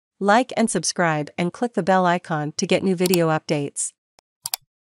Like and subscribe and click the bell icon to get new video updates.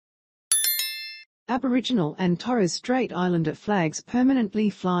 Aboriginal and Torres Strait Islander flags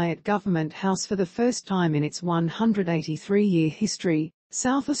permanently fly at Government House for the first time in its 183-year history.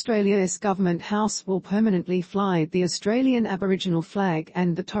 South Australia's Government House will permanently fly the Australian Aboriginal flag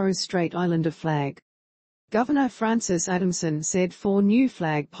and the Torres Strait Islander flag. Governor Frances Adamson said 4 new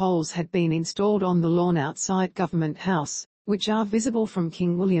flag poles had been installed on the lawn outside Government House, which are visible from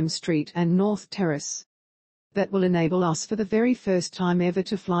King William Street and North Terrace. That will enable us for the very first time ever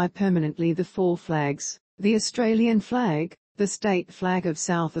to fly permanently the 4 flags: the Australian flag, the state flag of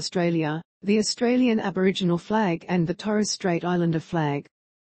South Australia, the Australian Aboriginal flag and the Torres Strait Islander flag.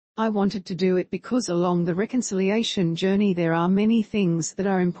 I wanted to do it because along the reconciliation journey there are many things that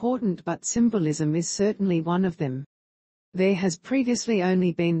are important, but symbolism is certainly one of them. There has previously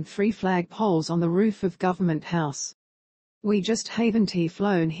only been 3 flag poles on the roof of Government House. We just haven't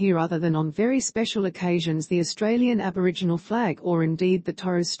flown here other than on very special occasions the Australian Aboriginal flag or indeed the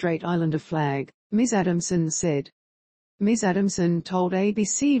Torres Strait Islander flag, Ms Adamson said. Ms Adamson told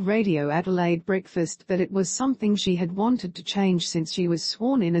ABC Radio Adelaide Breakfast that it was something she had wanted to change since she was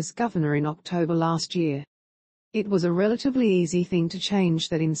sworn in as governor in October last year. It was a relatively easy thing to change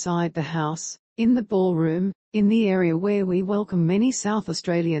that inside the house, in the ballroom, in the area where we welcome many South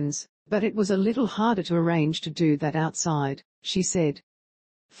Australians, but it was a little harder to arrange to do that outside, she said.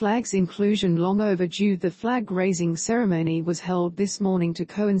 Flags inclusion long overdue. The flag-raising ceremony was held this morning to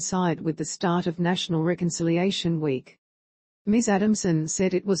coincide with the start of National Reconciliation Week. Ms Adamson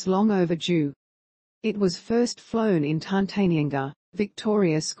said it was long overdue. It was first flown in Tarntanyangga,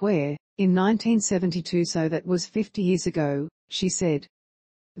 Victoria Square, in 1972, so that was 50 years ago, she said.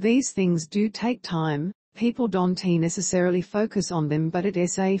 These things do take time. People don't necessarily focus on them, but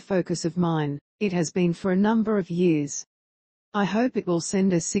it's a focus of mine. It has been for a number of years. I hope it will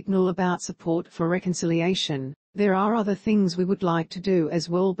send a signal about support for reconciliation. There are other things we would like to do as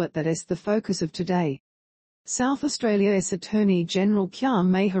well, but that is the focus of today. South Australia's Attorney General Kyam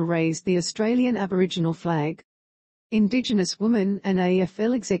Maher raised the Australian Aboriginal flag. Indigenous woman and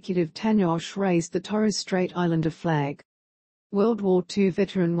AFL executive Tanya Hosch raised the Torres Strait Islander flag. World War II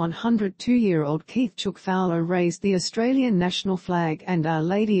veteran 102-year-old Keith Chook Fowler raised the Australian national flag, and Our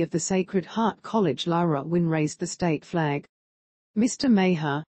Lady of the Sacred Heart College Lara Nguyen raised the state flag. Mr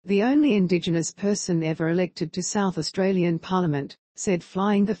Maher, the only Indigenous person ever elected to South Australian Parliament, said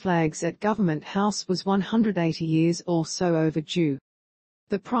flying the flags at Government House was 180 years or so overdue.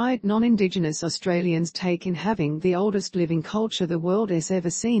 The pride non-Indigenous Australians take in having the oldest living culture the world has ever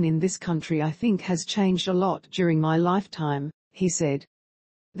seen in this country I think has changed a lot during my lifetime, he said.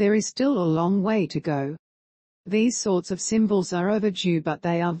 There is still a long way to go. These sorts of symbols are overdue, but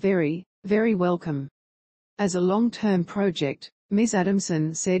they are very, very welcome. As a long-term project, Ms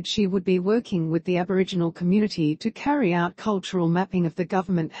Adamson said she would be working with the Aboriginal community to carry out cultural mapping of the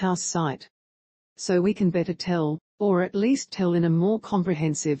Government House site, so we can better tell, or at least tell in a more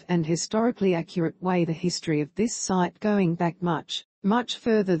comprehensive and historically accurate way, the history of this site going back much, much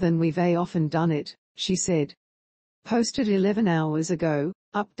further than we've often done it, she said. Posted 11 hours ago,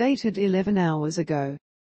 updated 11 hours ago.